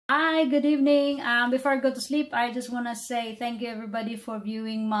Hi, good evening. Before I go to sleep, I just want to say thank you everybody for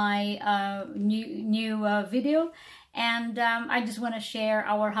viewing my new video, and I just want to share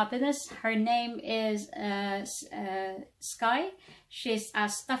our happiness. Her name is Sky. She's a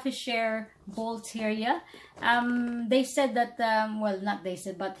Staffordshire Bull Terrier. They said that well, not they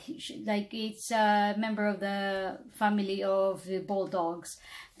said, but like it's a member of the family of the bulldogs.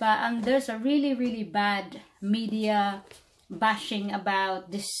 But there's a really bad media bashing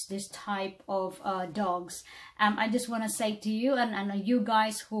about this type of dogs. I just want to say to you and you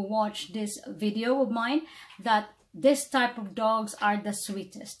guys who watch this video of mine that this type of dogs are the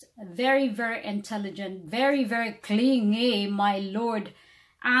sweetest, very intelligent, very clingy, my lord.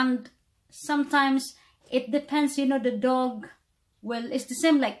 And sometimes it depends, you know, the dog will, it's the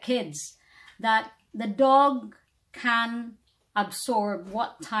same like kids, that the dog can absorb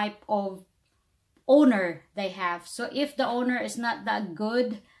what type of owner they have. So if the owner is not that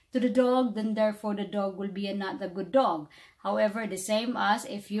good to the dog, then therefore the dog will be not a good dog. However, the same as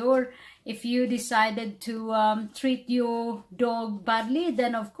if you decided to treat your dog badly,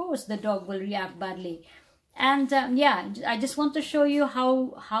 then of course the dog will react badly. And yeah, I just want to show you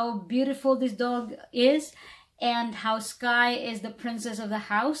how beautiful this dog is, and how Sky is the princess of the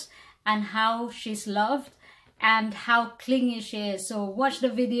house, and how she's loved, and how clingy she is. So watch the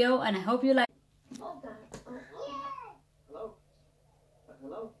video, and I hope you like. Hold on. Hello?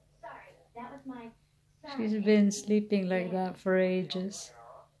 Hello? Sorry, that was my son. She's been sleeping like that for ages.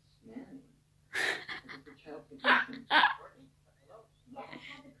 Yeah, I had the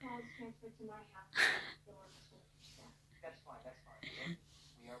calls transferred to my house. That's fine.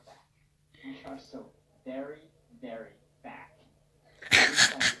 We are back. We are so very back.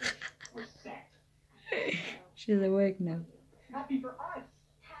 We're set. She's awake now. Happy for us.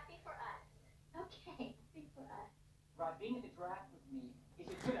 Okay, happy for us. Rod, being at the draft with me is a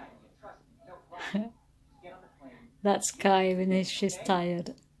good idea. Trust me. No problem. Get on the plane. That's Sky when she's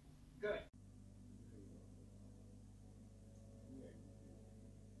tired. Good.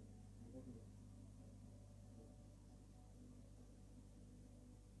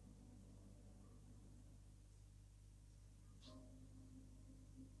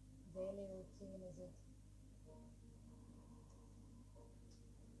 Daily routine, is it?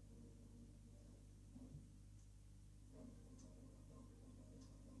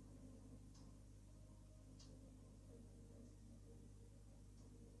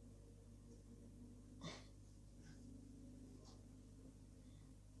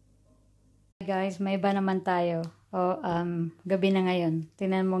 Guys, may iba naman tayo. Gabi na ngayon.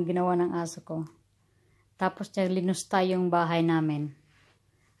 Tingnan mo ang ginawa ng aso ko. Tapos niya linusta yung bahay namin.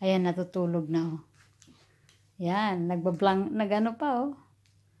 Ayan, natutulog na, oh. Yan, nagano pa, oh.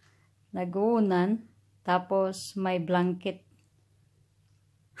 Nag-uunan. Tapos may blanket.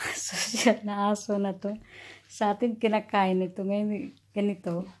 Social na aso na to. Sa atin kinakain ito. Ngayon,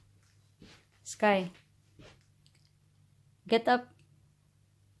 ganito. Sky. Get up.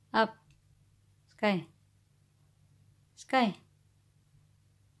 Up. Sky.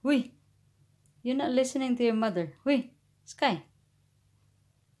 Huy. You're not listening to your mother. Huy. Sky.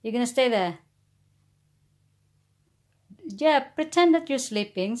 You're gonna stay there. Yeah, pretend that you're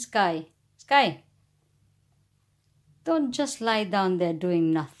sleeping, Sky. Sky. Don't just lie down there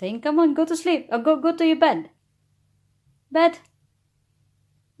doing nothing. Come on, go to sleep. Or go to your bed. Bed.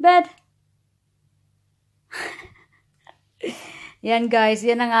 Yan guys,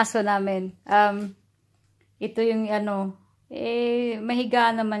 yan ang aso namin. Ito yung mahiga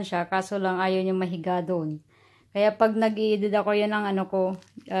naman siya, kaso lang ayaw niya mahiga doon. Kaya pag nag-i-edit ako, yan ang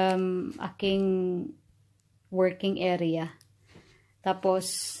aking working area.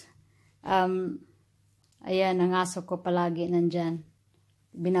 Tapos, ayan, ang aso ko palagi nandyan.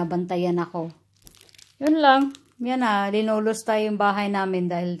 Binabantayan ako. Yun lang. Yan na, linulos tayo yung bahay namin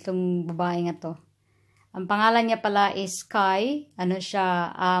dahil itong babae nga to. Ang pangalan niya pala is Sky. Ano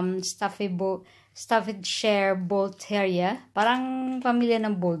siya? Staffordshire Bull Terrier. Parang pamilya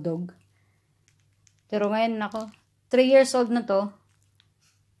ng bulldog. Pero ngayon ako, 3 years old na to.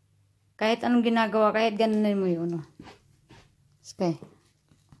 Kahit anong ginagawa, kahit ganun mo yun. Sky.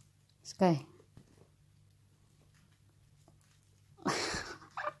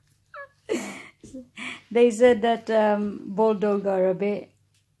 They said that bulldog are a bit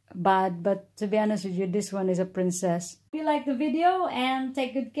bad, but to be honest with you, this one is a princess. If you like the video, and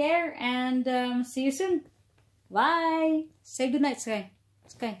take good care, and see you soon. Bye. Say good night, Sky.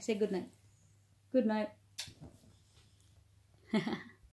 Say good night. Good night.